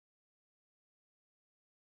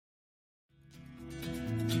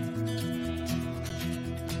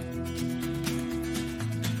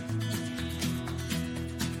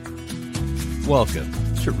Welcome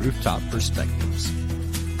to Rooftop Perspectives,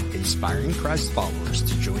 inspiring Christ followers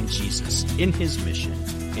to join Jesus in his mission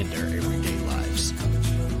in their everyday lives.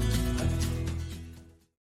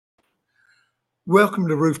 Welcome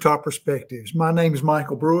to Rooftop Perspectives. My name is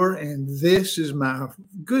Michael Brewer, and this is my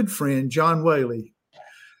good friend, John Whaley.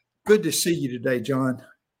 Good to see you today, John.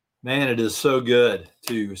 Man, it is so good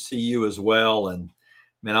to see you as well. And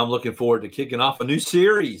man, I'm looking forward to kicking off a new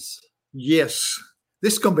series. Yes,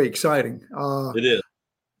 this is going to be exciting. It is.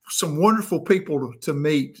 Some wonderful people to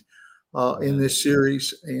meet in this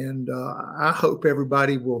series. And I hope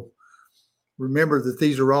everybody will remember that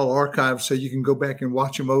these are all archived so you can go back and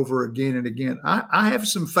watch them over again and again. I have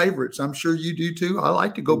some favorites. I'm sure you do too. I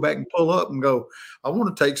like to go back and pull up and go, I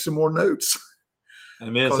want to take some more notes.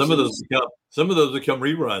 And man, some of those become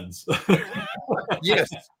reruns. Yes.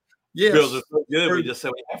 Because they're so good. We just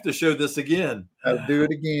said we have to show this again. Got to do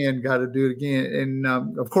it again. And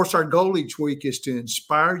of course, our goal each week is to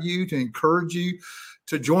inspire you, to encourage you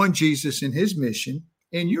to join Jesus in his mission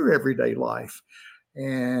in your everyday life.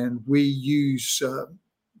 And we use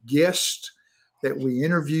guests that we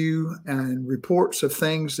interview and reports of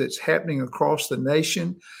things that's happening across the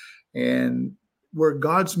nation and where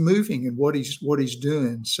God's moving and what he's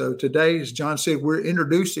doing. So today, as John said, we're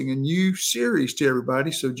introducing a new series to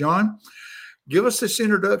everybody. So John, give us this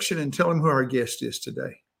introduction and tell them who our guest is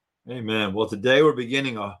today. Amen. Well, today we're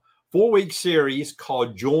beginning a 4-week series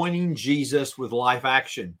called Joining Jesus with Life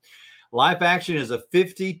Action. Life Action is a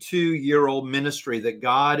 52-year-old ministry that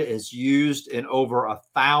God has used in over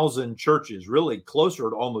 1,000 churches, really closer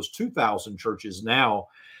to almost 2,000 churches now,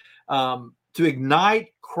 to ignite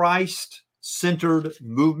Christ-centered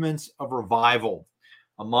movements of revival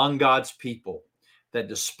among God's people that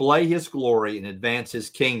display his glory and advance his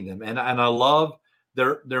kingdom. And I love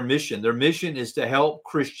their mission. Their mission is to help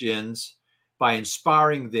Christians by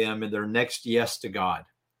inspiring them in their next yes to God.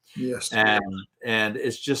 Yes. And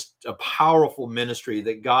it's just a powerful ministry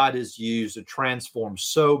that God has used to transform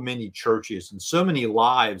so many churches and so many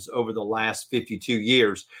lives over the last 52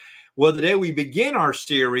 years. Well, today we begin our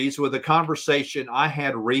series with a conversation I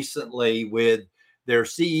had recently with their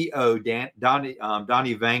CEO, Donny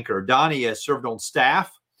Vanker. Donny has served on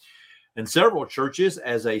staff in several churches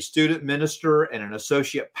as a student minister and an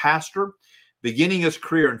associate pastor, beginning his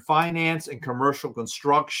career in finance and commercial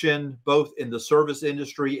construction, both in the service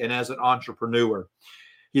industry and as an entrepreneur.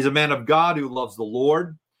 He's a man of God who loves the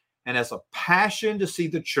Lord and has a passion to see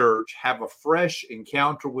the church have a fresh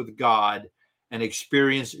encounter with God and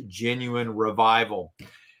experience genuine revival.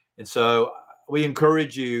 And so we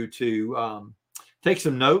encourage you to take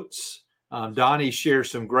some notes. Donny shares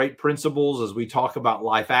some great principles as we talk about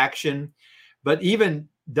life action, but even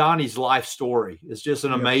Donny's life story is just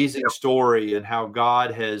an amazing story and how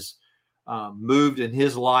God has moved in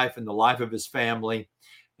his life and the life of his family.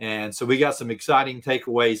 And so we got some exciting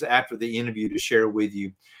takeaways after the interview to share with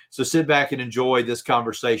you. So sit back and enjoy this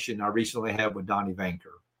conversation I recently had with Donny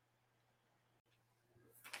Vanker.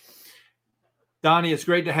 Donny, it's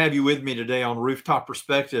great to have you with me today on Rooftop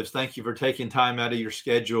Perspectives. Thank you for taking time out of your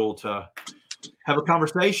schedule to have a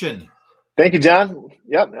conversation. Thank you, John.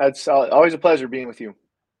 Yep, it's always a pleasure being with you.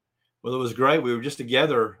 Well, it was great. We were just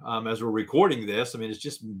together as we're recording this. I mean, it's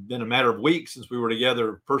just been a matter of weeks since we were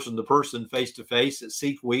together person to person, face to face at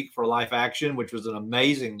Seek Week for Life Action, which was an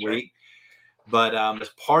amazing week. But as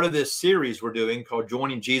part of this series we're doing called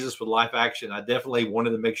Joining Jesus with Life Action, I definitely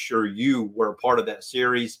wanted to make sure you were a part of that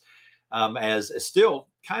series. As still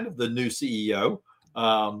kind of the new CEO,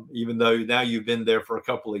 even though now you've been there for a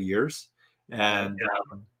couple of years. And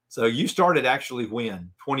so you started actually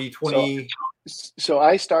when? 2020? So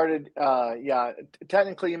I started,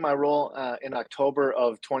 technically in my role in October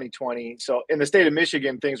of 2020. So in the state of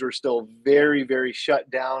Michigan, things were still very, very shut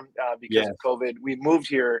down because of COVID. We moved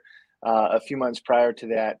here a few months prior to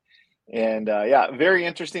that. And very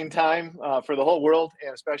interesting time for the whole world,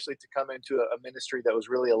 and especially to come into a ministry that was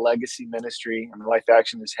really a legacy ministry. I mean, Life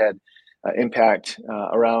Action has had impact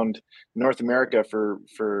around North America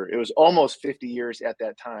for it was almost 50 years at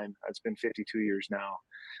that time. It's been 52 years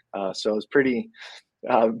now. So it's pretty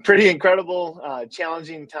incredible,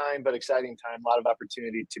 challenging time, but exciting time. A lot of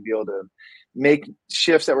opportunity to be able to make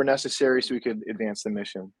shifts that were necessary so we could advance the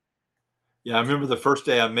mission. Yeah, I remember the first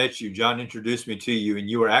day I met you, John introduced me to you, and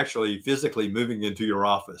you were actually physically moving into your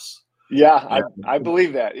office. Yeah, I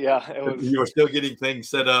believe that. Yeah, you were still getting things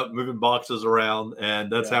set up, moving boxes around,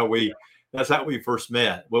 and that's how we first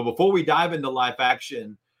met. Well, before we dive into Life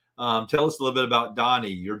Action, tell us a little bit about Donny,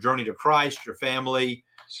 your journey to Christ, your family,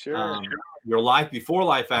 your life before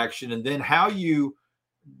Life Action, and then how you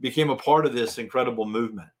became a part of this incredible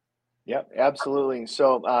movement. Yep, absolutely.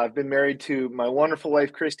 So I've been married to my wonderful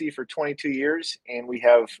wife, Christy, for 22 years, and we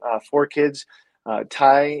have 4 kids.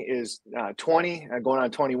 Ty is 20, going on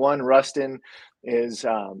 21. Rustin is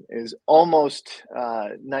almost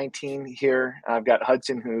 19 here. I've got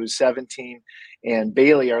Hudson, who's 17, and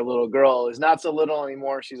Bailey, our little girl, is not so little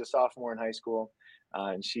anymore. She's a sophomore in high school,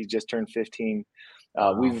 and she just turned 15.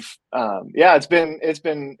 Wow. Yeah, it's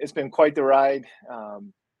been quite the ride,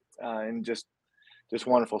 and just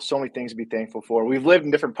wonderful. So many things to be thankful for. We've lived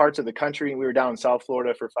in different parts of the country. We were down in South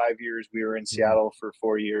Florida for 5 years. We were in Mhm. Seattle for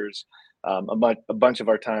 4 years. A bunch of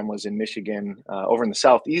our time was in Michigan, over in the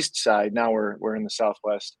southeast side. Now we're in the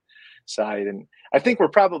southwest side, and I think we're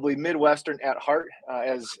probably Midwestern at heart.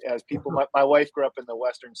 As people, my wife grew up in the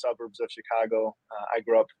western suburbs of Chicago. I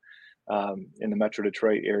grew up in the Metro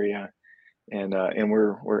Detroit area, and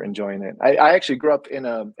we're enjoying it. I actually grew up in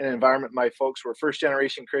an environment. My folks were first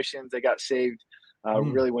generation Christians. They got saved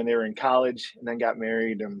Mm. really when they were in college, and then got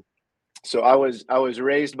married. And so I was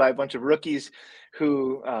raised by a bunch of rookies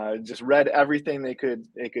who just read everything they could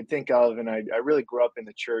think of, and I really grew up in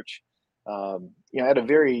the church. At a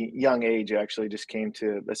very young age, I actually just came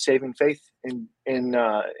to a saving faith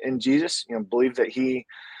in Jesus. Believed that He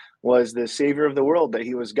was the Savior of the world, that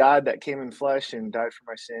He was God that came in flesh and died for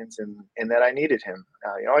my sins, and that I needed Him.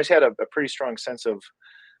 I always had a pretty strong sense of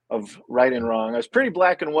right and wrong. I was pretty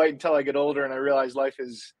black and white until I get older, and I realized life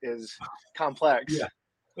is complex. Yeah,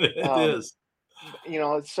 it Um, is.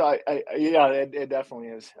 so yeah, it definitely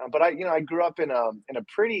is. But I grew up in a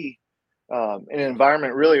pretty in an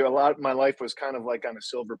environment. Really, a lot of my life was kind of like on a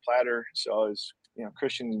silver platter. So I was,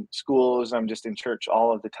 Christian schools. I'm just in church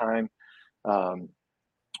all of the time. Um,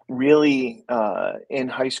 Really, in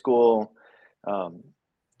high school. Um,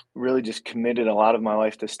 really just committed a lot of my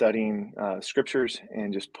life to studying scriptures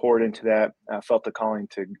and just poured into that. I felt the calling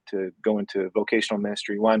to go into vocational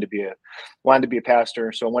ministry. Wanted to be a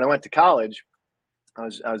pastor. So when I went to college, I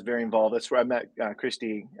was very involved. That's where I met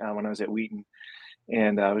Christy when I was at Wheaton,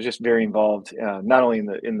 and I was just very involved, not only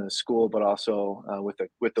in the school but also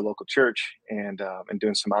with the local church, and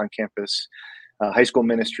doing some on campus. High school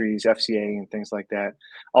ministries, FCA, and things like that.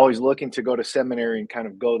 Always looking to go to seminary and kind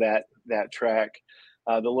of go that track.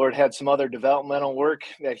 The Lord had some other developmental work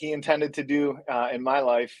that He intended to do in my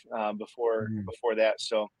life before Mm. before that.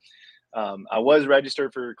 So I was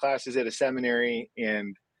registered for classes at a seminary,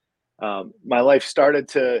 and my life started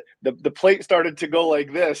to the plate started to go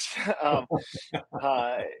like this. um,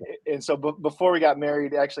 uh, and so before we got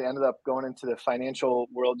married, actually ended up going into the financial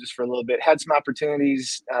world just for a little bit. Had some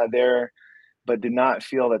opportunities there, but did not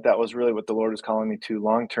feel that was really what the Lord was calling me to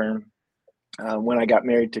long term. When I got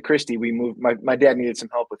married to Christy, we moved. My dad needed some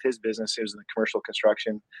help with his business. It was in the commercial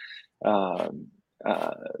construction um,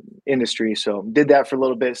 uh, industry, so did that for a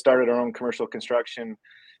little bit. Started our own commercial construction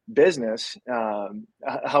business.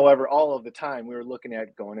 However, all of the time we were looking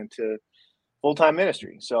at going into full time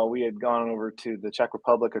ministry. So we had gone over to the Czech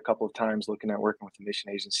Republic a couple of times, looking at working with the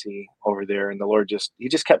mission agency over there, and the Lord He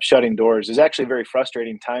just kept shutting doors. It was actually a very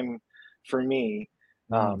frustrating time for me.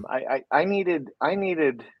 Mm. I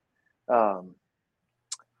needed um,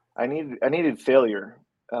 I needed failure.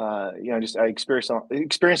 Just I experienced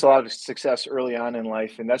a lot of success early on in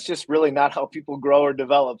life, and that's just really not how people grow or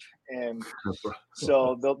develop. And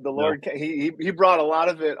so the No. Lord, he brought a lot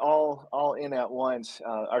of it all in at once.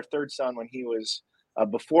 Our third son, when he was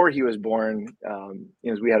before he was born,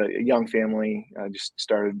 we had a young family, just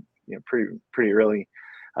started pretty early.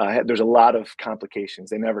 There's a lot of complications.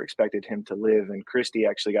 They never expected him to live, and Christy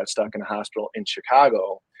actually got stuck in a hospital in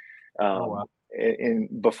Chicago Oh, wow. in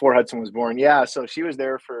before Hudson was born. Yeah, so she was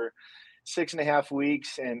there for 6.5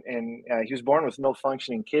 weeks, and he was born with no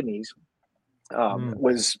functioning kidneys.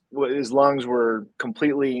 Mm. His lungs were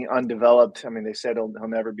completely undeveloped. I mean, they said he'll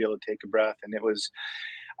never be able to take a breath, and it was.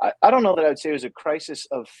 I don't know that I'd say it was a crisis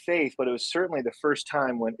of faith, but it was certainly the first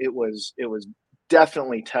time when it was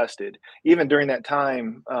definitely tested. Even during that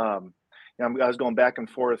time, I was going back and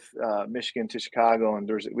forth, Michigan to Chicago, and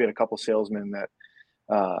we had a couple salesmen that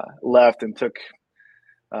left and took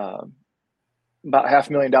um, about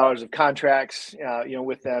 $500,000 of contracts,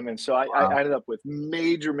 with them, and so I Wow. ended up with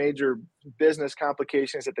major business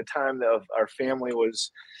complications at the time. Of our family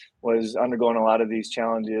was undergoing a lot of these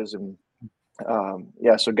challenges, and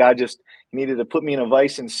so God just needed to put me in a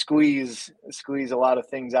vice and squeeze a lot of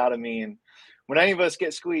things out of me. And when any of us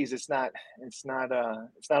get squeezed, it's not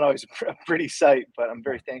always a pretty sight, but I'm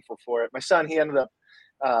very thankful for it. My son, he ended up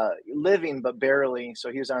living, but barely.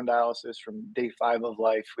 So he was on dialysis from day 5 of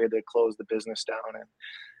life. We had to close the business down,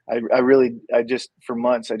 and I just for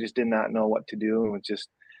months I just did not know what to do, and was just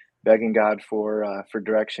begging God for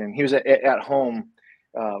direction. He was at home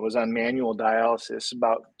was on manual dialysis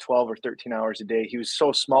about 12 or 13 hours a day. He was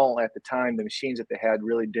so small at the time, the machines that they had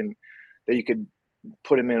really didn't, that you could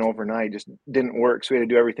put him in overnight, just didn't work. So we had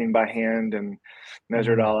to do everything by hand and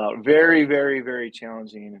measure it all out. Very, very, very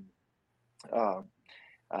challenging. And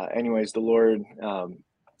anyways, the Lord,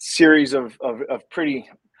 series of pretty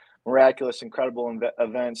miraculous, incredible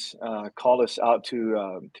events, called us out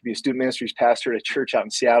to be a student ministries pastor at a church out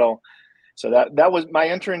in Seattle. So that was my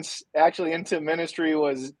entrance actually into ministry,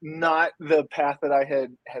 was not the path that I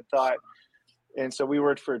had thought. And so we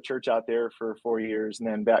worked for a church out there for 4 years, and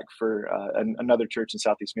then back for another church in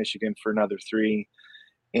Southeast Michigan for another 3.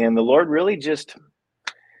 And the Lord really just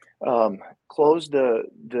closed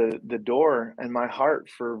the door in my heart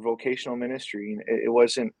for vocational ministry. It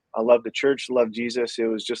wasn't, I love the church, love Jesus. It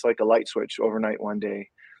was just like a light switch overnight one day.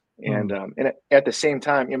 And and at the same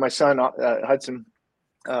time, my son Hudson,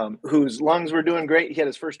 whose lungs were doing great. He had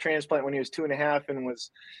his first transplant when he was 2.5, and was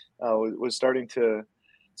starting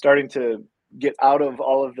to get out of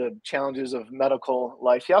all of the challenges of medical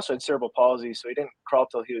life. He also had cerebral palsy, so he didn't crawl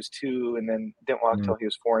till he was 2, and then didn't walk till he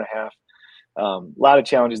was 4.5. A lot of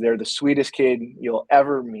challenges there. The sweetest kid you'll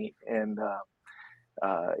ever meet, and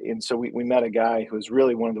so we met a guy who was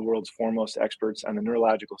really one of the world's foremost experts on the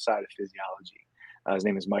neurological side of physiology. His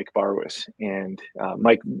name is Mike Barwis, and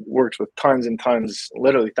Mike works with tons and tons,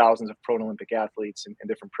 literally thousands of pro-Olympic athletes and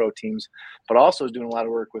different pro teams, but also is doing a lot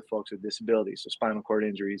of work with folks with disabilities, so spinal cord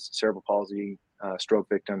injuries, cerebral palsy, stroke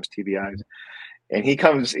victims, TBIs. And he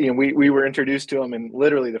comes, we were introduced to him, and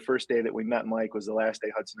literally the first day that we met Mike was the last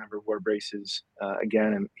day Hudson ever wore braces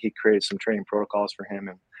again, and he created some training protocols for him,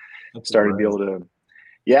 and started to be able to,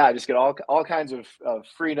 just get all kinds of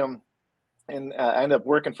freedom. And I ended up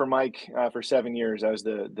working for Mike for 7 years. I was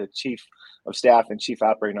the chief of staff and chief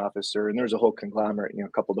operating officer, and there was a whole conglomerate, a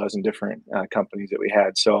couple dozen different companies that we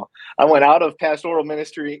had. So I went out of pastoral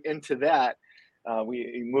ministry into that.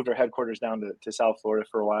 We moved our headquarters down to South Florida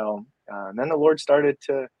for a while, and then the Lord started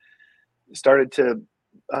to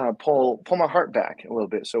pull my heart back a little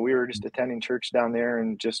bit. So we were just attending church down there,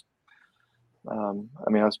 and just I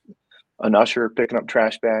was an usher picking up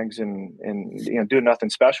trash bags and doing nothing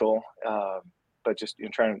special, but just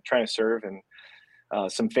trying to serve.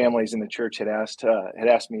 And some families in the church had asked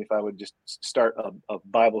me if I would just start a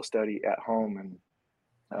Bible study at home, and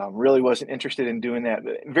really wasn't interested in doing that.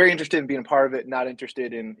 Very interested in being a part of it, not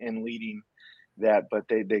interested in leading that, but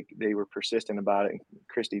they were persistent about it. And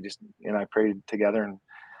Christy and I prayed together, and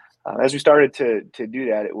as we started to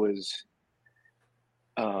do that, it was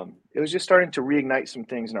just starting to reignite some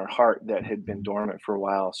things in our heart that had been dormant for a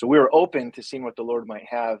while. So we were open to seeing what the Lord might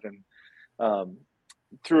have. And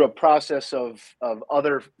through a process of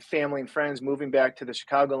other family and friends moving back to the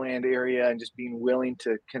Chicagoland area and just being willing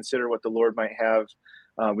to consider what the Lord might have,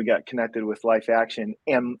 we got connected with Life Action.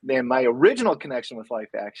 And my original connection with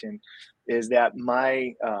Life Action is that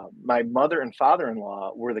my mother and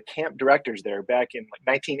father-in-law were the camp directors there back in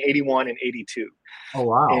 1981 and 82. Oh,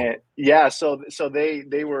 wow. And yeah, so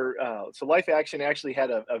they were so Life Action actually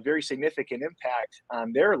had a very significant impact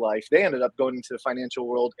on their life. They ended up going into the financial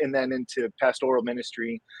world and then into pastoral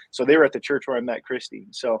ministry. So they were at the church where I met Christy.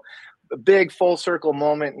 So a big full circle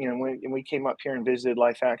moment, when we came up here and visited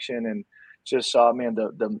Life Action, and just saw, man,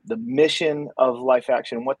 the mission of Life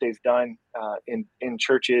Action and what they've done in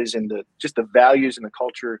churches, and just the values and the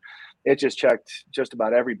culture. It just checked just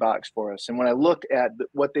about every box for us. And when I looked at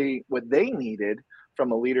what they needed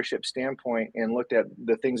from a leadership standpoint, and looked at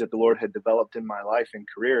the things that the Lord had developed in my life and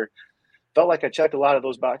career, felt like I checked a lot of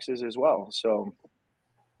those boxes as well. So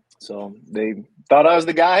they thought I was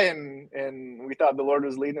the guy, and we thought the Lord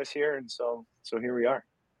was leading us here, and so here we are.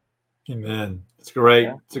 Amen. It's great.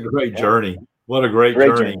 Yeah. It's a great journey. What a great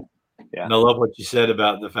journey. Yeah. And I love what you said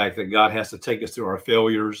about the fact that God has to take us through our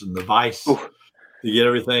failures and the vice to get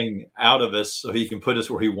everything out of us so he can put us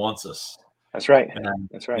where he wants us. That's right.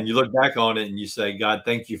 That's right. And you look back on it and you say, God,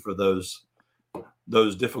 thank you for those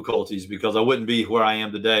difficulties, because I wouldn't be where I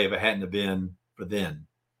am today if it hadn't have been for then.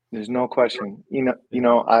 There's no question.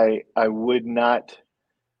 I would not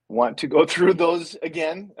want to go through those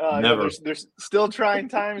again. Never. There's still trying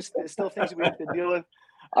times, still things we have to deal with.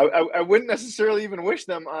 I wouldn't necessarily even wish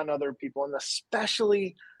them on other people, and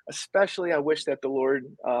especially I wish that the Lord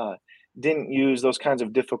didn't use those kinds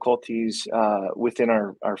of difficulties within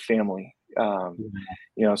our family.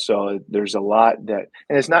 So there's a lot that,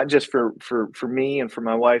 and it's not just for me and for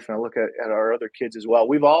my wife, and I look at our other kids as well.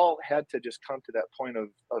 We've all had to just come to that point of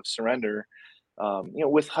surrender,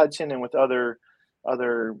 with Hudson and with other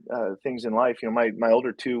things in life. My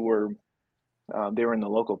older two were they were in the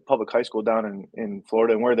local public high school down in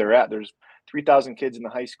Florida, and where they're at, there's 3,000 kids in the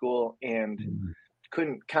high school, and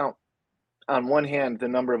couldn't count on one hand the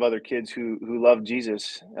number of other kids who love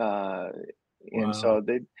Jesus, and so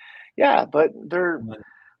but they're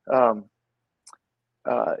um,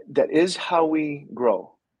 that is how we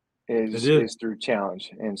grow, It is. is through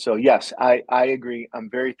challenge. And so yes, I agree. I'm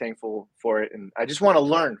very thankful for it, and I just want to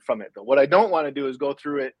learn from it. Though what I don't want to do is go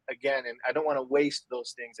through it again, and I don't want to waste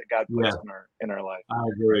those things that God puts in our life. I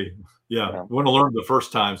agree. Yeah, we want to learn the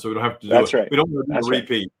first time, so we don't have to do That's it. right. We don't want to do the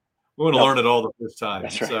repeat. We want to learn it all the first time.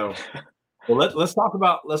 That's right. So, well, let's talk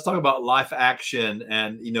about life action.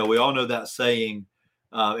 And we all know that saying,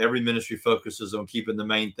 every ministry focuses on keeping the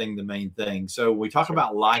main thing the main thing. So, when we talk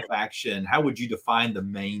about life action, how would you define the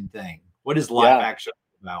main thing? What is life action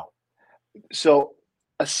about? So,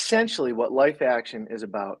 essentially, what life action is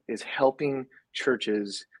about is helping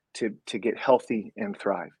churches to get healthy and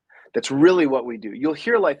thrive. That's really what we do. You'll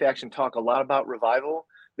hear life action talk a lot about revival.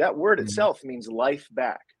 That word itself means life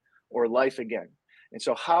back or life again. And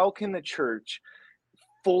so how can the church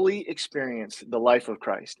fully experience the life of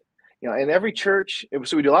Christ? In every church,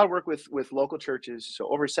 so we do a lot of work with local churches. So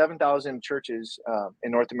over 7,000 churches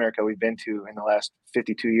in North America we've been to in the last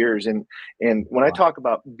 52 years. And when I talk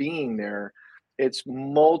about being there, it's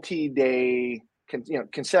multi-day,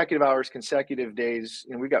 consecutive hours, consecutive days.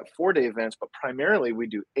 We've got 4-day events, but primarily we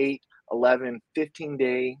do 8, 11,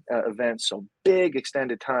 15-day events. So big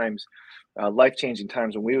extended times, life-changing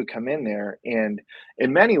times when we would come in there. And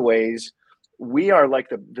in many ways, we are like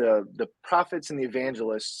the prophets and the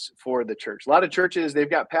evangelists for the church. A lot of churches, they've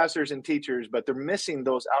got pastors and teachers, but they're missing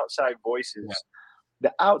those outside voices,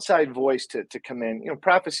 the outside voice to come in.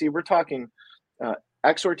 Prophecy, we're talking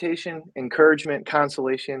exhortation, encouragement,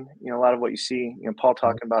 consolation, a lot of what you see, Paul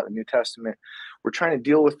talking about the New Testament. We're trying to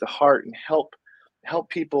deal with the heart and help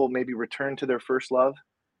people maybe return to their first love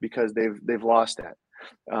because they've lost that,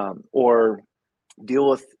 or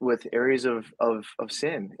deal with areas of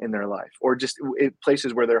sin in their life, or just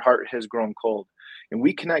places where their heart has grown cold. And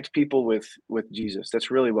we connect people with Jesus. That's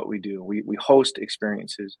really what we do. We host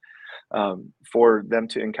experiences for them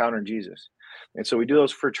to encounter Jesus. And so we do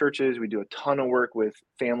those for churches. We do a ton of work with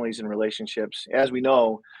families and relationships. As we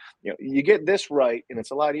know, you get this right, and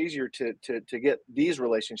it's a lot easier to get these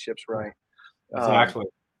relationships right. Exactly.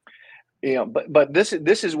 But this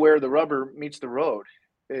is where the rubber meets the road.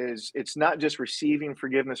 It's not just receiving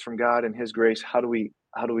forgiveness from God and His grace. How do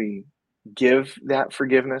we give that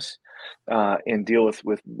forgiveness and deal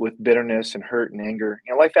with bitterness and hurt and anger?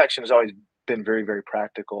 Life action has always been very, very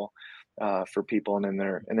practical for people and in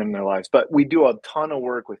their lives. But we do a ton of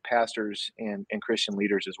work with pastors and Christian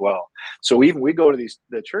leaders as well. So we go to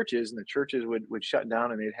the churches, and the churches would shut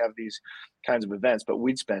down, and they'd have these kinds of events. But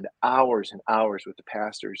we'd spend hours and hours with the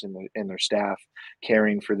pastors and their staff,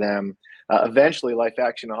 caring for them. Eventually, Life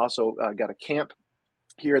Action also got a camp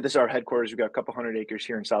here. This is our headquarters. We've got a couple 100 acres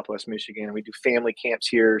here in Southwest Michigan, and we do family camps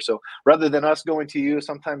here. So rather than us going to you,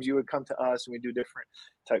 sometimes you would come to us, and we do different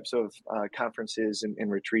types of conferences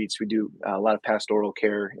and retreats. We do a lot of pastoral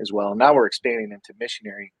care as well. Now we're expanding into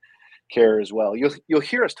missionary care as well. You'll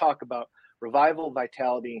hear us talk about revival,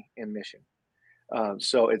 vitality, and mission.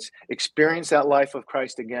 So it's experience that life of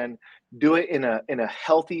Christ again. Do it in a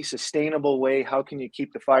healthy, sustainable way. How can you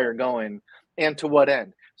keep the fire going, and to what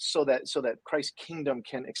end? So that Christ's kingdom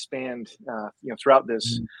can expand, throughout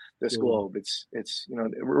this globe. It's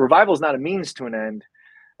revival is not a means to an end,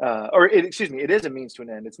 it is a means to an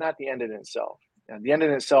end. It's not the end in itself. The end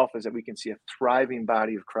in itself is that we can see a thriving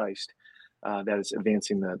body of Christ that is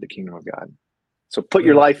advancing the kingdom of God. So put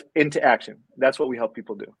your life into action. That's what we help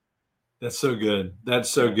people do. That's so good. That's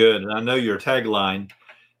so good. And I know your tagline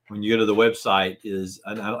when you go to the website is,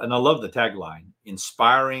 and I love the tagline,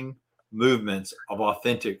 inspiring movements of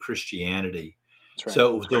authentic Christianity. Right.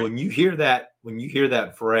 So when you hear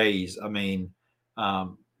that phrase, I mean,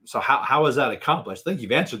 so how is that accomplished? I think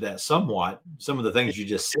you've answered that somewhat, some of the things you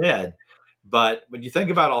just said, but when you think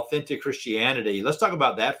about authentic Christianity, let's talk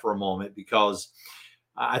about that for a moment, because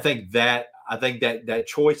I think that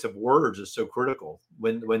choice of words is so critical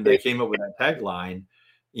when they came up with that tagline,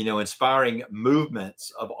 inspiring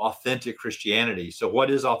movements of authentic Christianity. So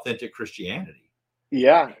what is authentic Christianity?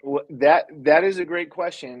 Yeah, that is a great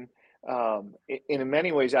question. In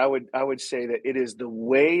many ways, I would say that it is the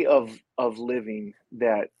way of living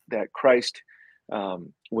that Christ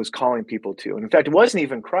was calling people to. And in fact, it wasn't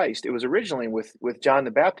even Christ. It was originally with John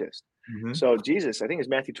the Baptist. Mm-hmm. So Jesus, I think it's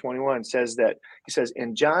Matthew 21, says,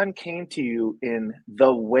 and John came to you in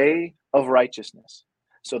the way of righteousness.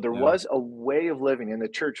 So there was a way of living, and the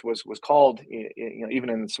church was called, even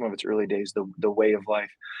in some of its early days, the way of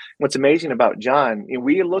life. What's amazing about John,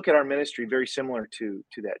 we look at our ministry very similar to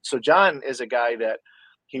that. So John is a guy that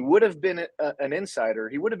he would have been an insider.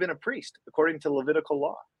 He would have been a priest according to Levitical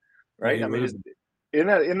law, right? Yeah, I mean,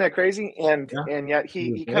 isn't that crazy? And yet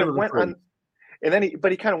he kind of went on, and then he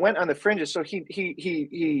kind of went on the fringes. So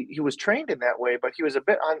he was trained in that way, but he was a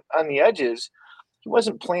bit on the edges. He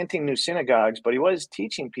wasn't planting new synagogues, but he was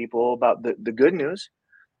teaching people about the good news.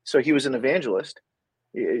 So he was an evangelist,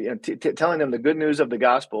 telling them the good news of the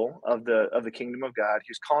gospel of the kingdom of God. He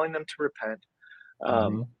was calling them to repent,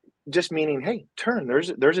 just meaning, hey, turn.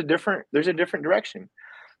 There's a different direction.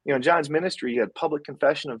 John's ministry, he had public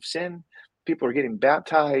confession of sin. People are getting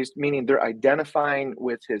baptized, meaning they're identifying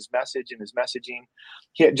with his message and his messaging.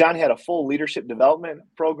 John had a full leadership development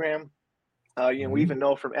program. We even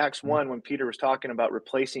know from Acts 1 when Peter was talking about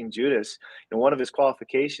replacing Judas, and one of his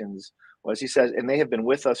qualifications was, he says, and they have been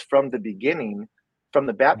with us from the beginning, from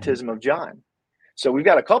the baptism of John. So we've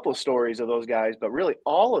got a couple of stories of those guys, but really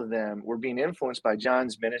all of them were being influenced by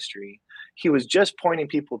John's ministry. He was just pointing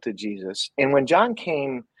people to Jesus. And when John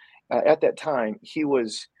came at that time, he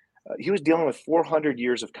was dealing with 400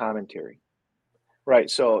 years of commentary, right?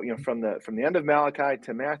 So from the end of Malachi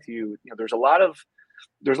to Matthew, there's a lot of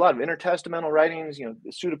intertestamental writings,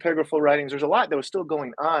 pseudepigraphal writings. There's a lot that was still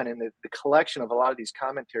going on in the collection of a lot of these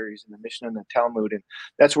commentaries in the Mishnah and the Talmud. And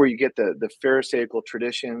that's where you get the Pharisaical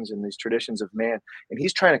traditions and these traditions of man. And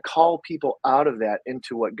he's trying to call people out of that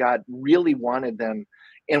into what God really wanted them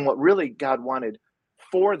and what really God wanted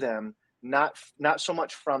for them, not so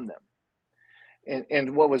much from them.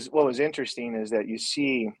 And what was interesting is that you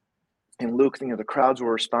see in Luke, the crowds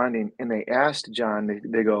were responding, and they asked John,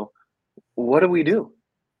 they go, what do we do?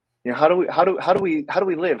 How do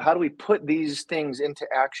we live? How do we put these things into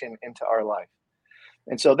action into our life?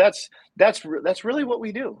 And so that's really what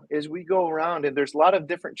we do, is we go around, and there's a lot of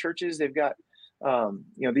different churches. They've got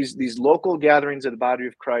these local gatherings of the body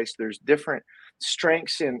of Christ. There's different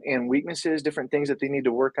strengths and weaknesses, different things that they need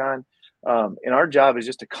to work on. And our job is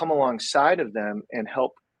just to come alongside of them and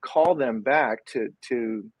help call them back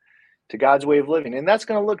to God's way of living. And that's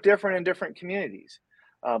going to look different in different communities.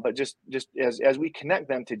 But just as we connect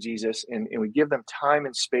them to Jesus and we give them time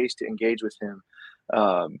and space to engage with him,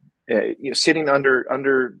 sitting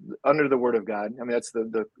under the word of God. I mean, that's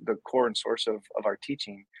the core and source of our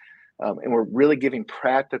teaching. And we're really giving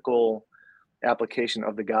practical application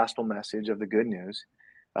of the gospel message of the good news.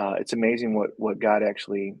 It's amazing what God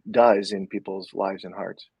actually does in people's lives and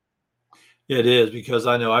hearts. It is, because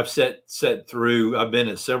I know I've I've been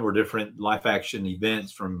at several different Life Action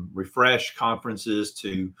events, from Refresh conferences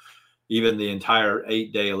to even the entire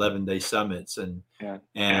 8-day, 11-day summits. And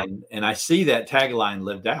I see that tagline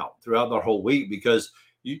lived out throughout the whole week, because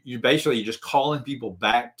you're basically just calling people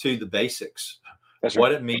back to the basics. That's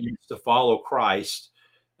what it means to follow Christ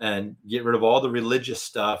and get rid of all the religious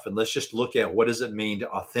stuff. And let's just look at, what does it mean to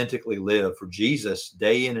authentically live for Jesus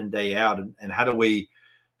day in and day out? And how do we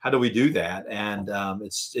do that? And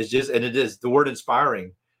it's just, and it is, the word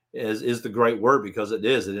inspiring is the great word, because it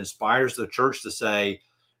inspires the church to say,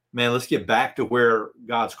 man, let's get back to where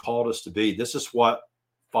God's called us to be. This is what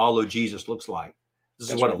follow Jesus looks like.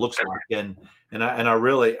 This is what it looks like. And I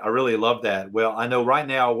really love that. Well, I know right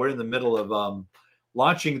now we're in the middle of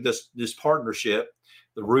launching this partnership,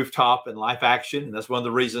 the Rooftop and Life Action. And that's one of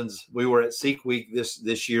the reasons we were at Seek Week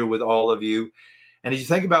this year with all of you. And as you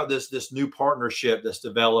think about this new partnership that's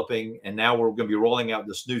developing, and now we're going to be rolling out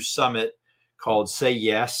this new summit called Say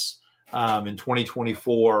Yes in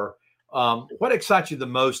 2024. What excites you the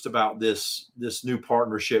most about this new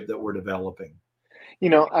partnership that we're developing?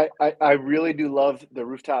 I really do love the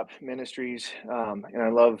Rooftop Ministries, and I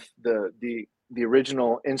love the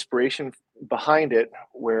original inspiration behind it,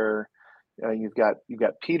 where you've got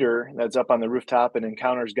Peter that's up on the rooftop and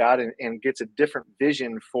encounters God and gets a different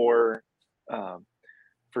vision for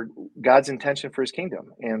God's intention for his kingdom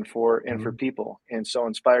and for people, and so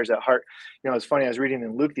inspires that heart. It's funny, I was reading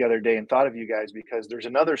in Luke the other day and thought of you guys, because there's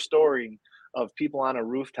another story of people on a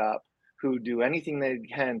rooftop who do anything they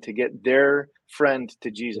can to get their friend to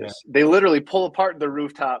Jesus. They literally pull apart the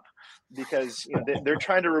rooftop because they're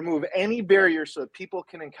trying to remove any barrier so that people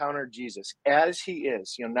can encounter Jesus as he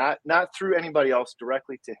is, not through anybody else,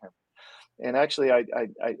 directly to him. And actually, I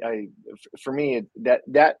for me,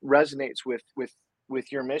 that resonates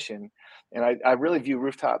with your mission. And I really view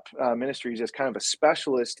Rooftop Ministries as kind of a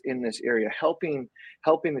specialist in this area, helping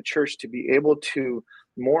the church to be able to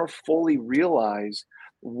more fully realize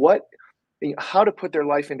how to put their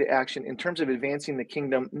life into action in terms of advancing the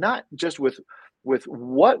kingdom, not just with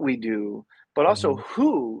what we do, but also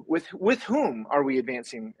with whom are we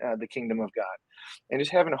advancing the kingdom of God, and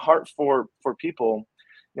just having a heart for people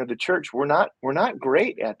the church, we're not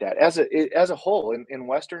great at that as a whole in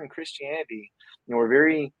Western Christianity. We're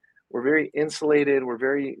very insulated. We're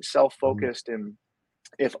very self-focused. And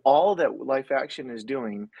if all that Life Action is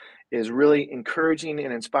doing is really encouraging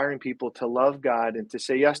and inspiring people to love God and to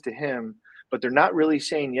say yes to Him, but they're not really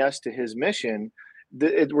saying yes to His mission,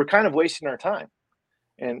 we're kind of wasting our time.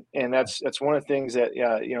 And that's one of the things that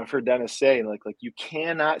I've heard Dennis say, like you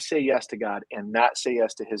cannot say yes to God and not say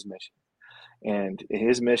yes to His mission. And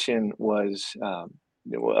His mission was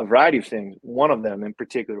a variety of things. One of them in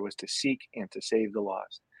particular was to seek and to save the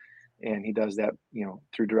lost. And He does that,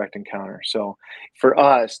 through direct encounter. So for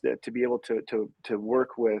us to be able to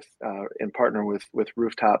work with and partner with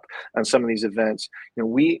Rooftop on some of these events,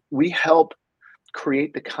 we help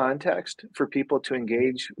create the context for people to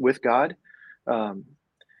engage with God. Draw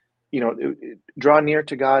near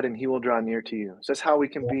to God and He will draw near to you. So that's how we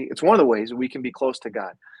can be. It's one of the ways we can be close to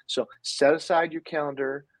God. So set aside your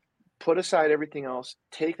calendar, put aside everything else,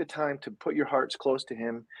 take the time to put your hearts close to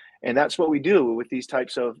Him. And that's what we do with these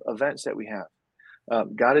types of events that we have.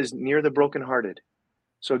 God is near the brokenhearted.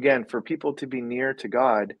 So again, for people to be near to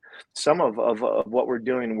God, some of what we're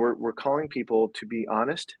doing, we're calling people to be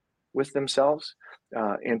honest with themselves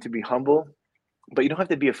and to be humble. But you don't have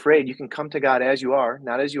to be afraid. You can come to God as you are,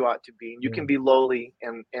 not as you ought to be. You can be lowly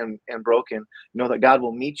and broken. Know that God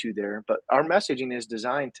will meet you there. But our messaging is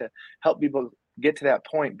designed to help people get to that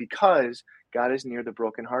point because God is near the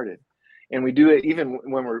brokenhearted. And we do it even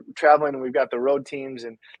when we're traveling and we've got the road teams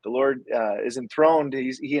and the Lord is enthroned.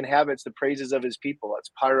 He inhabits the praises of His people.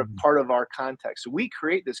 That's part of our context. So we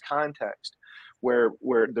create this context where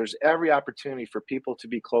there's every opportunity for people to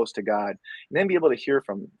be close to God and then be able to hear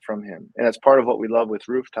from Him. And that's part of what we love with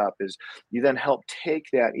Rooftop is you then help take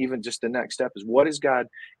that, even just the next step is, what is God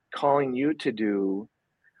calling you to do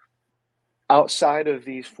outside of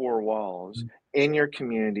these four walls in your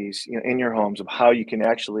communities, in your homes, of how you can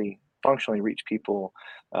actually functionally reach people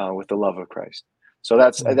with the love of Christ. So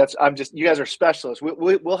that's you guys are specialists.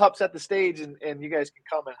 We'll help set the stage and you guys can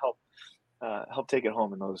come and help take it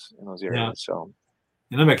home in those areas. Yeah. So,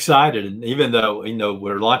 and I'm excited. And even though,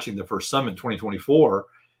 we're launching the first summit in 2024,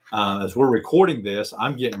 as we're recording this,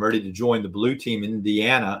 I'm getting ready to join the Blue Team in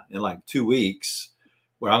Indiana in like 2 weeks,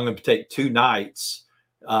 where I'm going to take 2 nights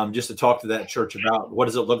just to talk to that church about what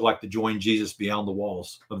does it look like to join Jesus beyond the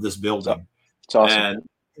walls of this building. It's awesome.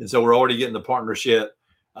 And so we're already getting the partnership.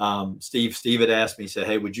 Steve had asked me, he said,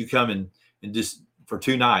 hey, would you come and just for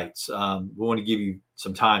 2 nights? We want to give you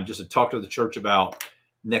some time just to talk to the church about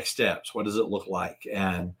next steps. What does it look like?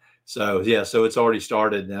 And so, so it's already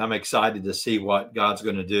started and I'm excited to see what God's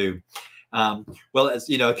going to do. Well, as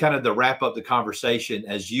kind of to wrap up the conversation,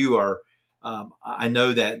 as you are, I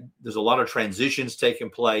know that there's a lot of transitions taking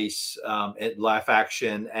place at Life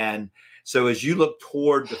Action. And so as you look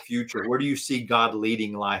toward the future, where do you see God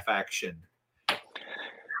leading Life Action?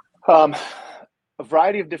 A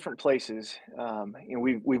variety of different places.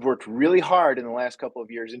 We've worked really hard in the last couple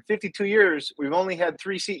of years. In 52 years, we've only had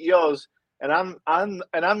 3 CEOs, and I'm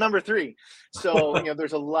number 3. So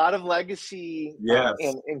there's a lot of legacy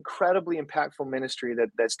and incredibly impactful ministry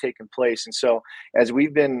that's taken place. And so as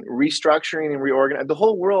we've been restructuring and reorganizing the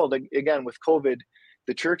whole world, again with COVID,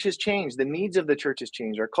 the church has changed. The needs of the church has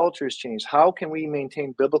changed. Our culture has changed. How can we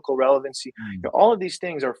maintain biblical relevancy? All of these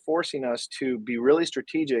things are forcing us to be really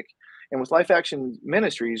strategic. And with Life Action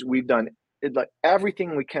Ministries, we've done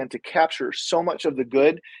everything we can to capture so much of the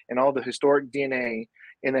good and all the historic DNA,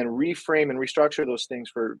 and then reframe and restructure those things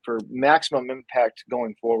for maximum impact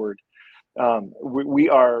going forward.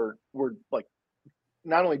 We're like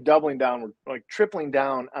not only doubling down, we're like tripling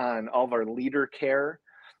down on all of our leader care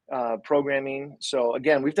programming. So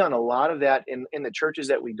again, we've done a lot of that in the churches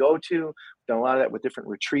that we go to. We've done a lot of that with different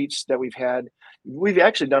retreats that we've had. We've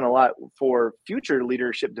actually done a lot for future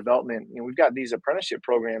leadership development. We've got these apprenticeship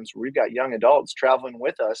programs where we've got young adults traveling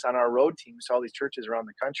with us on our road teams to all these churches around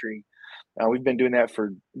the country. We've been doing that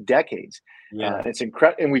for decades. It's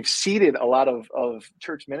incredible. And we've seeded a lot of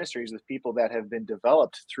church ministries with people that have been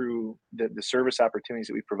developed through the service opportunities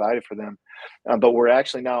that we provided for them. But we're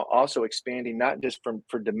actually now also expanding, not just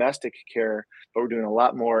for domestic care, but we're doing a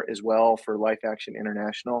lot more as well for Life Action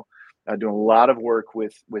International, doing a lot of work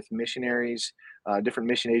with missionaries, different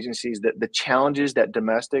mission agencies. The challenges that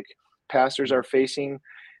domestic pastors are facing,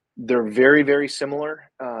 they're very, very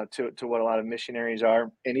similar to what a lot of missionaries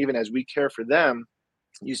are. And even as we care for them,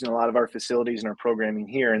 using a lot of our facilities and our programming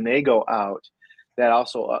here, and they go out, that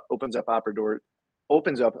also opens up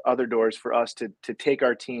opens up other doors for us to take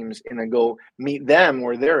our teams and then go meet them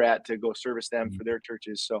where they're at to go service them for their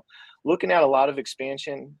churches. So looking at a lot of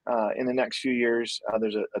expansion in the next few years.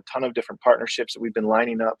 There's a ton of different partnerships that we've been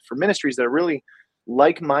lining up for ministries that are really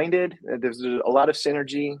like-minded. There's a lot of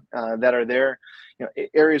synergy that are there,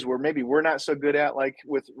 areas where maybe we're not so good at, like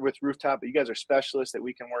with Rooftop, but you guys are specialists that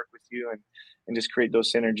we can work with you and just create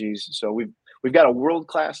those synergies. So we've got a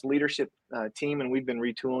world-class leadership team, and we've been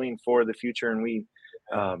retooling for the future. And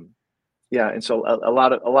and so a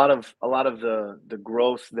lot of the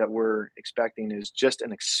growth that we're expecting is just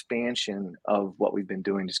an expansion of what we've been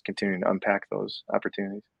doing, just continuing to unpack those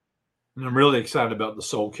opportunities. And I'm really excited about the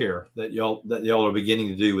soul care that y'all are beginning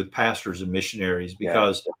to do with pastors and missionaries,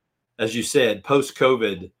 because as you said,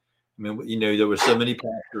 post-COVID, I mean, there were so many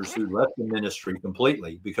pastors who left the ministry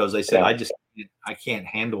completely because they said, I can't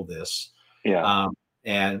handle this. Yeah.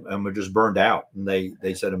 And we're just burned out. And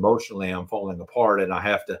they said, emotionally, I'm falling apart, and I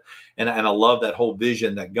have to, and I love that whole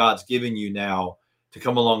vision that God's giving you now to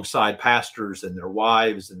come alongside pastors and their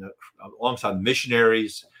wives and alongside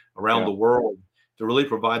missionaries around the world, to really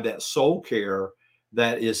provide that soul care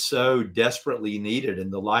that is so desperately needed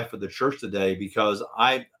in the life of the church today. Because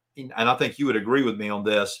I think you would agree with me on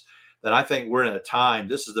this, that I think we're in a time,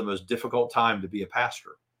 this is the most difficult time to be a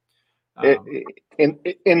pastor.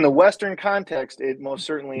 In the Western context, it most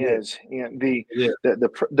certainly is.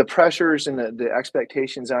 The pressures and the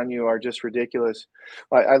expectations on you are just ridiculous.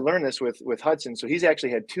 I learned this with Hudson. So he's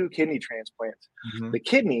actually had 2 kidney transplants. Mm-hmm. The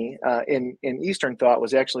kidney in Eastern thought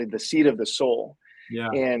was actually the seat of the soul. Yeah.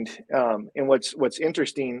 And what's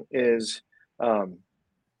interesting is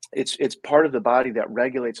it's part of the body that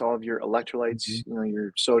regulates all of your electrolytes,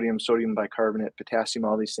 your sodium bicarbonate, potassium,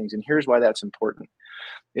 all these things. And here's why that's important,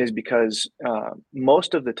 is because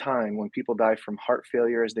most of the time when people die from heart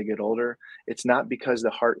failure as they get older, it's not because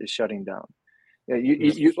the heart is shutting down.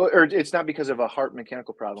 Or it's not because of a heart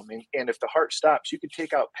mechanical problem. And if the heart stops, you could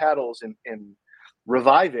take out paddles and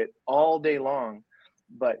revive it all day long.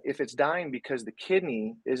 But if it's dying because the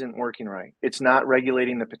kidney isn't working right, it's not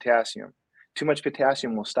regulating the potassium. Too much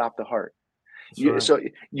potassium will stop the heart. So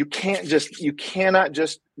you cannot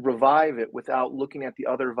just revive it without looking at the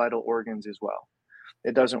other vital organs as well.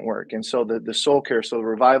 It doesn't work. And so the soul care, so the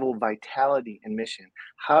revival, vitality, and mission.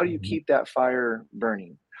 How do you keep that fire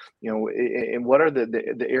burning? And what are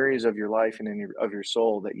the areas of your life and of your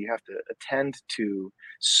soul that you have to attend to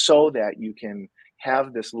so that you can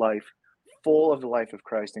have this life full of the life of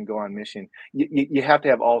Christ and go on mission? You have to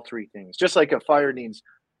have all 3 things. Just like a fire needs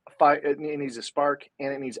it needs a spark,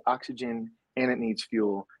 and it needs oxygen, and it needs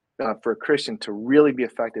fuel. For a Christian to really be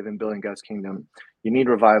effective in building God's kingdom, you need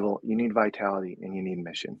revival, you need vitality, and you need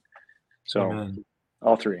mission. So Amen.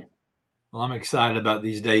 All 3. Well, I'm excited about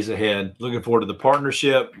these days ahead. Looking forward to the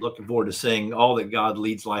partnership. Looking forward to seeing all that God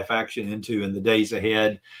leads Life Action into in the days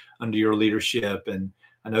ahead under your leadership. And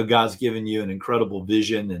I know God's given you an incredible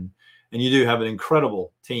vision, and you do have an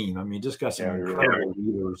incredible team. I mean, just got some incredible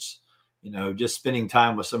leaders. Just spending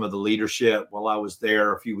time with some of the leadership while I was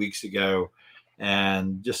there a few weeks ago,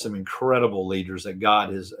 and just some incredible leaders that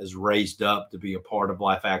God has raised up to be a part of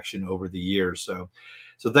Life Action over the years. So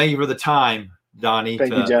thank you for the time, Donny.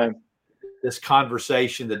 Thank you, John. This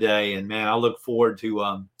conversation today, and man, I look forward to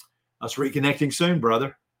us reconnecting soon,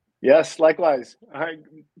 brother. Yes, likewise. All right,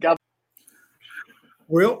 God.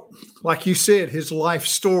 Well, like you said, his life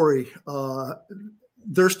story,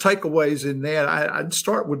 there's takeaways in that. I'd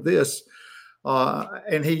start with this.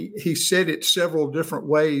 And he said it several different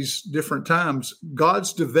ways, different times.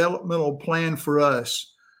 God's developmental plan for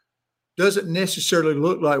us doesn't necessarily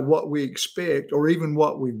look like what we expect or even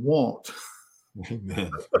what we want.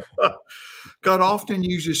 God often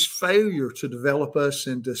uses failure to develop us,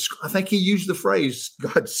 and I think he used the phrase,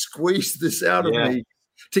 God squeezed this out of me,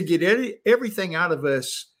 to get everything out of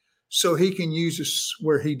us so he can use us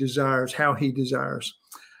where he desires, how he desires.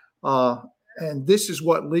 And this is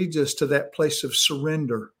what leads us to that place of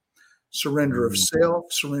surrender of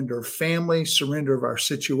self, surrender of family, surrender of our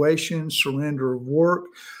situation, surrender of work,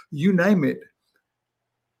 you name it.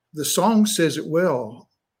 The song says it well,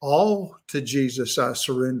 all to Jesus I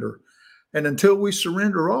surrender. And until we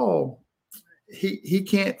surrender all, he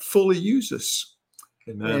can't fully use us.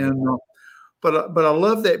 Amen. And, but I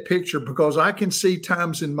love that picture, because I can see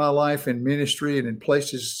times in my life in ministry and in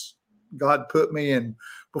places God put me in.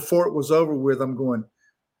 Before it was over with, I'm going,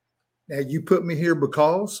 now you put me here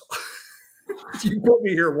because? You put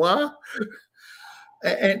me here why?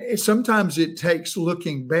 And sometimes it takes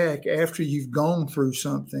looking back after you've gone through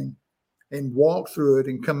something and walked through it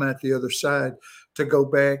and come out the other side to go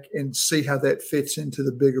back and see how that fits into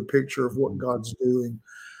the bigger picture of what God's doing.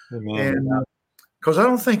 Amen. And because I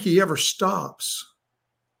don't think he ever stops.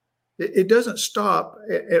 It doesn't stop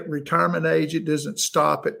at retirement age. It doesn't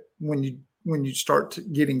stop at when you start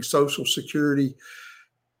getting Social Security.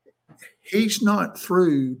 He's not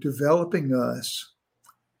through developing us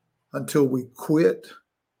until we quit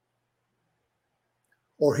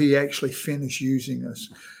or he actually finishes using us.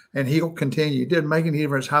 And he'll continue. It doesn't make any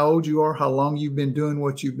difference how old you are, how long you've been doing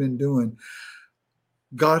what you've been doing.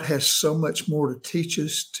 God has so much more to teach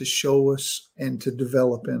us, to show us, and to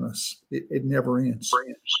develop in us. It never ends.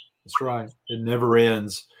 That's right. It never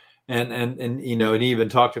ends. And you know, and he even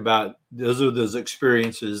talked about those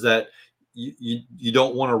experiences that you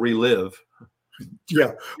don't want to relive.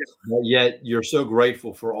 Yeah. But yet you're so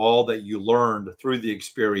grateful for all that you learned through the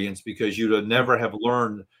experience, because you'd have never have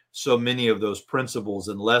learned so many of those principles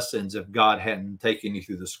and lessons if God hadn't taken you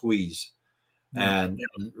through the squeeze and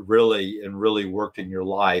really worked in your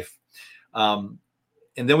life. And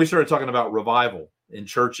then we started talking about revival in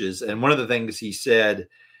churches. And one of the things he said,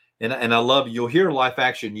 and I love, you'll hear Life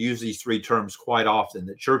Action use these three terms quite often,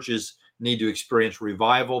 that churches need to experience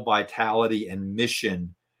revival, vitality, and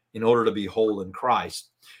mission in order to be whole in Christ.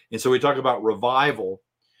 And so we talk about revival,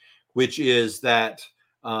 which is that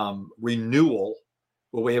renewal,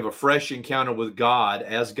 where we have a fresh encounter with God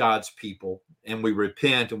as God's people, and we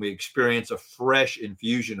repent and we experience a fresh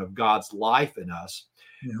infusion of God's life in us,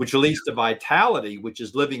 which leads to vitality, which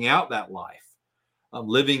is living out that life,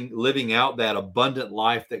 living out that abundant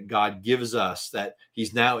life that God gives us, that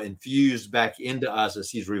he's now infused back into us as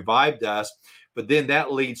he's revived us. But then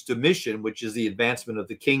that leads to mission, which is the advancement of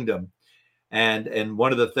the kingdom. And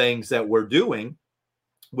one of the things that we're doing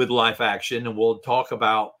with Life Action, and we talk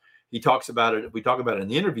about it in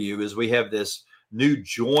the interview, is we have this new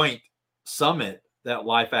joint summit that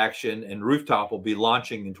Life Action and Rooftop will be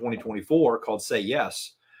launching in 2024 called Say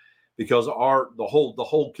Yes, because the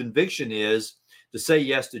whole conviction is to say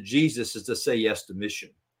yes to Jesus is to say yes to mission.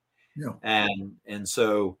 Yeah. And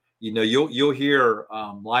so, you know, you'll hear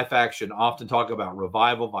Life Action often talk about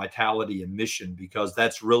revival, vitality, and mission, because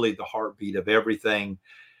that's really the heartbeat of everything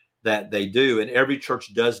that they do. And every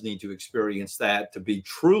church does need to experience that to be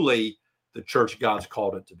truly the church God's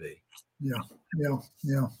called it to be. Yeah.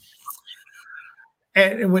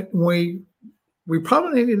 And we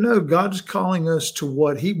probably need to know God's calling us to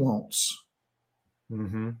what he wants.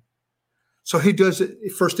 Mm-hmm. So he does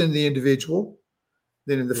it first in the individual,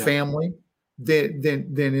 then in the family, then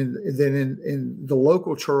in the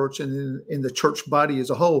local church, and then in the church body as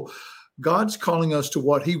a whole. God's calling us to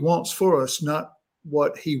what he wants for us, not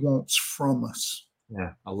what he wants from us.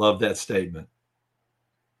 Yeah, I love that statement.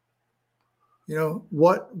 You know,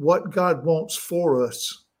 what God wants for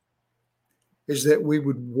us is that we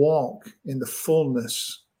would walk in the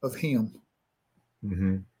fullness of him.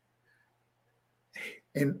 Mm-hmm.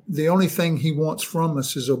 And the only thing he wants from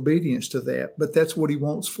us is obedience to that. But that's what he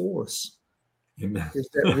wants for us. Amen. Is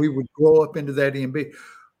that we would grow up into that EMB.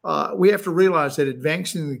 We have to realize that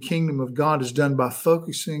advancing the kingdom of God is done by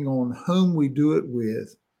focusing on whom we do it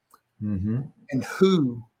with, mm-hmm. and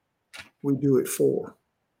who we do it for.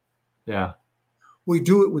 Yeah. We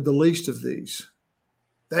do it with the least of these.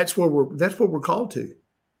 That's what we're called to.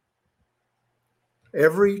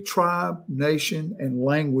 Every tribe, nation, and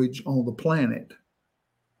language on the planet.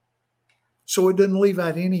 So it doesn't leave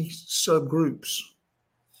out any subgroups.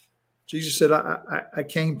 Jesus said, I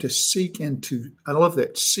came to seek and to, I love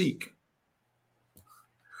that, seek.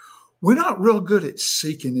 We're not real good at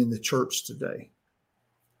seeking in the church today.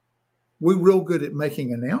 We're real good at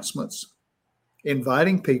making announcements,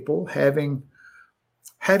 inviting people, having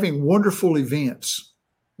wonderful events.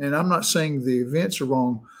 And I'm not saying the events are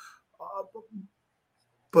wrong,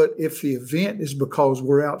 but if the event is because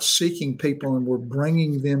we're out seeking people and we're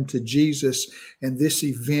bringing them to Jesus, and this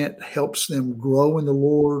event helps them grow in the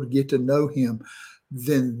Lord, get to know him,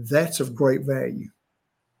 then that's of great value.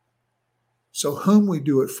 So whom we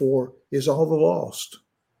do it for is all the lost.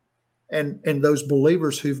 And those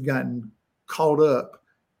believers who've gotten caught up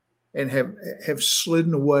and have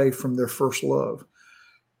slidden away from their first love.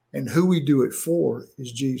 And who we do it for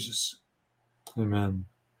is Jesus. Amen.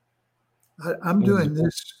 I'm doing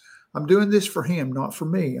this. I'm doing this for him, not for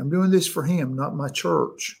me. I'm doing this for him, not my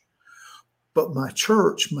church. But my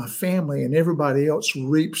church, my family, and everybody else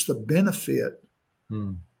reaps the benefit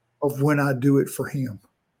of when I do it for him.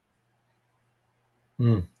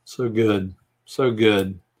 So good. So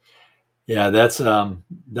good. Yeah, that's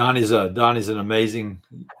Donny's an amazing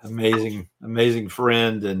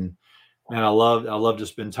friend, and man, I love to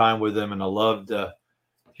spend time with him, and I love to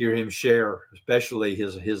hear him share, especially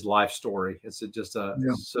his life story. It's just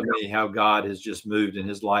many how God has just moved in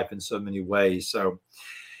his life in so many ways. So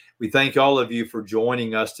We thank all of you for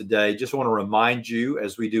joining us today. Just want to remind you,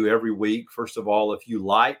 as we do every week, first of all, if you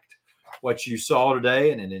liked what you saw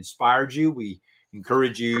today and it inspired you, we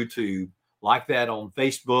encourage you to like that on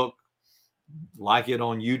Facebook, like it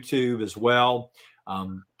on YouTube as well.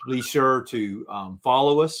 Please sure to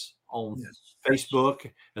follow us on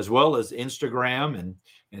Facebook as well as Instagram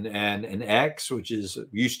and X, which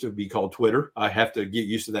used to be called Twitter. I have to get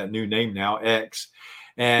used to that new name now, X.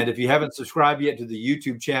 And if you haven't subscribed yet to the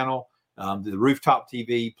YouTube channel, the Rooftop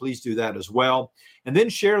TV, please do that as well. And then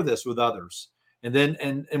share this with others. And then,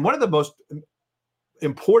 and one of the most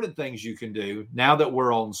important things you can do now that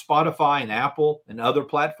we're on Spotify and Apple and other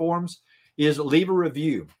platforms is leave a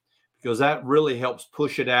review, because that really helps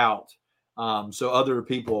push it out so other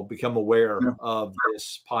people become aware of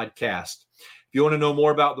this podcast. If you want to know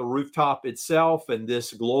more about the Rooftop itself and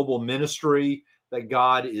this global ministry that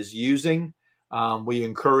God is using, we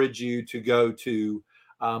encourage you to go to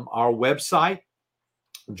our website,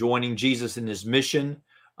 Joining Jesus in His Mission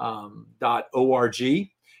 .org,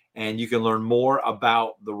 and you can learn more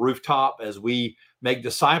about the Rooftop as we make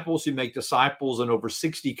disciples who make disciples in over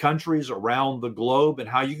 60 countries around the globe, and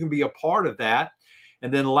how you can be a part of that.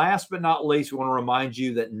 And then last but not least, we want to remind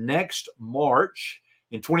you that next March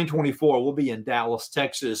in 2024, we'll be in Dallas,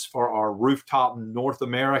 Texas for our Rooftop North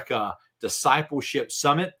America Discipleship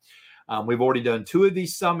Summit. We've already done 2 of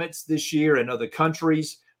these summits this year in other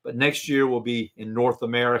countries, but next year we'll be in North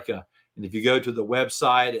America. And if you go to the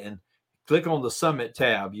website and click on the Summit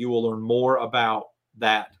tab, you will learn more about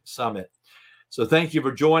that summit. So thank you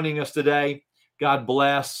for joining us today. God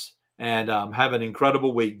bless, and have an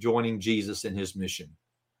incredible week joining Jesus in His mission.